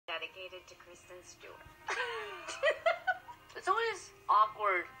dedicated to Kristen Stewart. It's always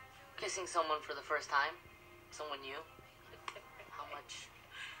awkward kissing someone for the first time. Someone new. How much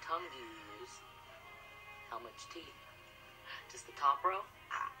tongue do you use? How much teeth? Just the top row?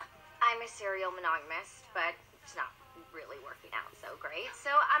 I'm a serial monogamist, but it's not really working out so great,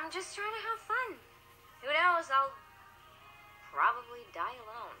 so I'm just trying to have fun. Who knows, I'll probably die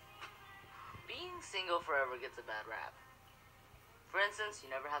alone. Being single forever gets a bad rap. For instance, you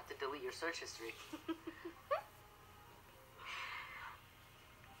never have to delete your search history.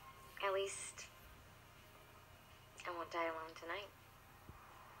 At least I won't die alone tonight.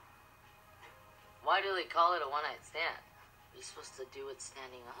 Why do they call it a one-night stand? Are you supposed to do it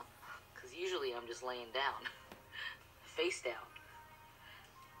standing up? Because usually I'm just laying down. Face down.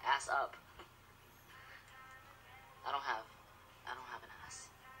 Ass up. I don't have an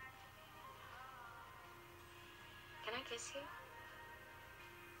ass. Can I kiss you?